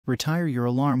Retire your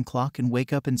alarm clock and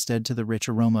wake up instead to the rich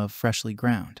aroma of freshly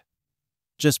ground,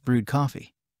 just brewed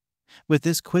coffee. With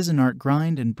this Cuisinart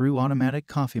Grind and Brew Automatic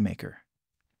Coffeemaker,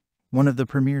 one of the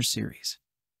premier series.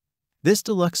 This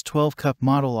deluxe 12-cup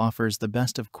model offers the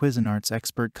best of Cuisinart's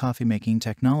expert coffee-making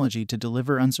technology to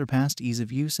deliver unsurpassed ease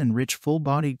of use and rich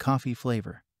full-bodied coffee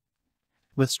flavor.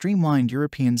 With streamlined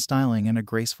European styling and a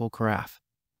graceful carafe,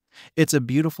 it's a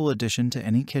beautiful addition to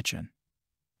any kitchen.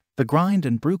 The Grind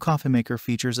and Brew Coffeemaker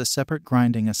features a separate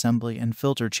grinding assembly and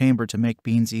filter chamber to make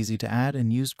beans easy to add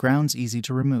and used grounds easy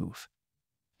to remove.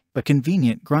 A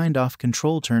convenient grind-off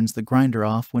control turns the grinder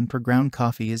off when preground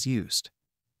coffee is used.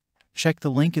 Check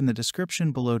the link in the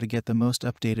description below to get the most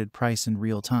updated price in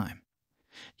real time.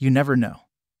 You never know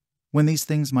when these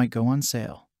things might go on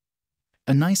sale.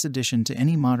 A nice addition to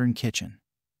any modern kitchen.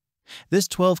 This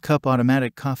 12-cup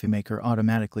automatic coffee maker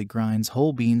automatically grinds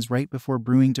whole beans right before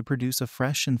brewing to produce a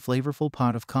fresh and flavorful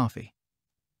pot of coffee.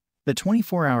 The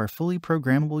 24-hour fully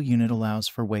programmable unit allows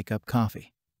for wake-up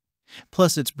coffee.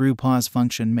 Plus, its brew-pause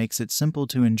function makes it simple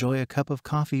to enjoy a cup of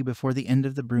coffee before the end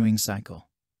of the brewing cycle.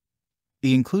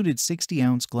 The included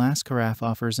 60-ounce glass carafe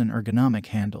offers an ergonomic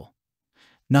handle,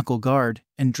 knuckle guard,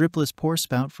 and dripless pour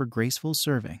spout for graceful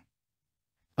serving.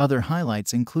 Other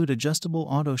highlights include adjustable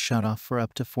auto shutoff for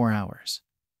up to 4 hours,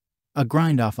 a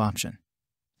grind-off option,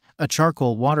 a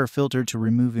charcoal water filter to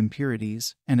remove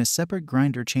impurities, and a separate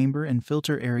grinder chamber and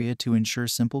filter area to ensure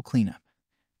simple cleanup.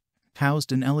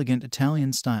 Housed in elegant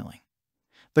Italian styling,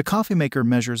 the Coffeemaker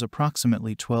measures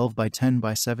approximately 12 by 10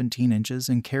 by 17 inches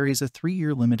and carries a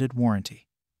 3-year limited warranty.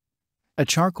 A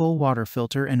charcoal water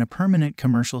filter and a permanent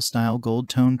commercial-style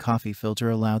gold-tone coffee filter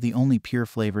allow the only pure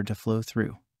flavor to flow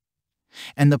through.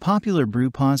 And the popular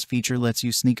brew-pause feature lets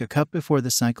you sneak a cup before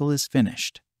the cycle is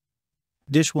finished.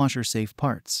 Dishwasher-safe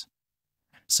parts.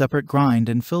 Separate grind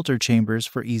and filter chambers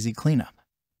for easy cleanup.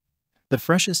 The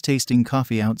freshest tasting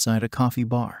coffee outside a coffee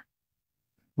bar.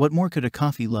 What more could a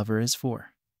coffee lover ask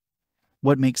for?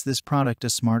 What makes this product a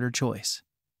smarter choice?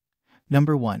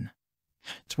 Number 1.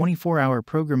 24-hour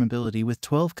programmability with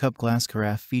 12-cup glass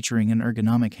carafe featuring an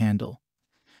ergonomic handle,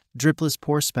 dripless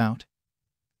pour spout,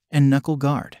 and knuckle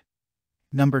guard.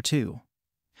 Number 2.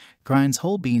 Grinds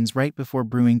whole beans right before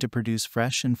brewing to produce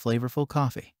fresh and flavorful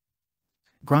coffee.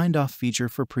 Grind-off feature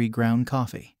for pre-ground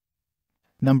coffee.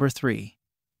 Number 3.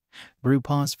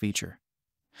 Brew-pause feature.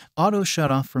 Auto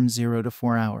shut-off from 0 to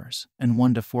 4 hours and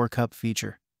 1 to 4 cup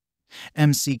feature.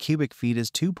 MC cubic feet is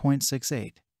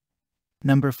 2.68.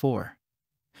 Number 4.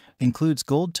 Includes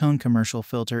gold-tone commercial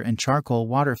filter and charcoal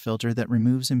water filter that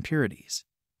removes impurities.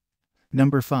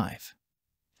 Number 5.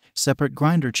 Separate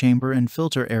grinder chamber and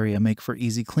filter area make for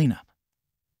easy cleanup.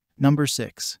 Number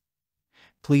 6.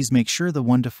 Please make sure the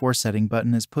 1 to 4 setting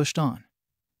button is pushed on.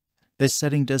 This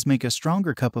setting does make a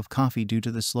stronger cup of coffee due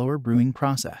to the slower brewing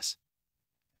process.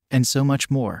 And so much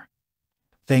more.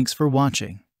 Thanks for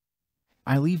watching.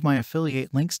 I leave my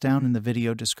affiliate links down in the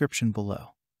video description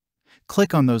below.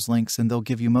 Click on those links and they'll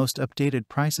give you most updated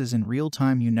prices in real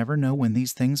time. You never know when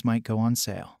these things might go on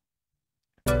sale.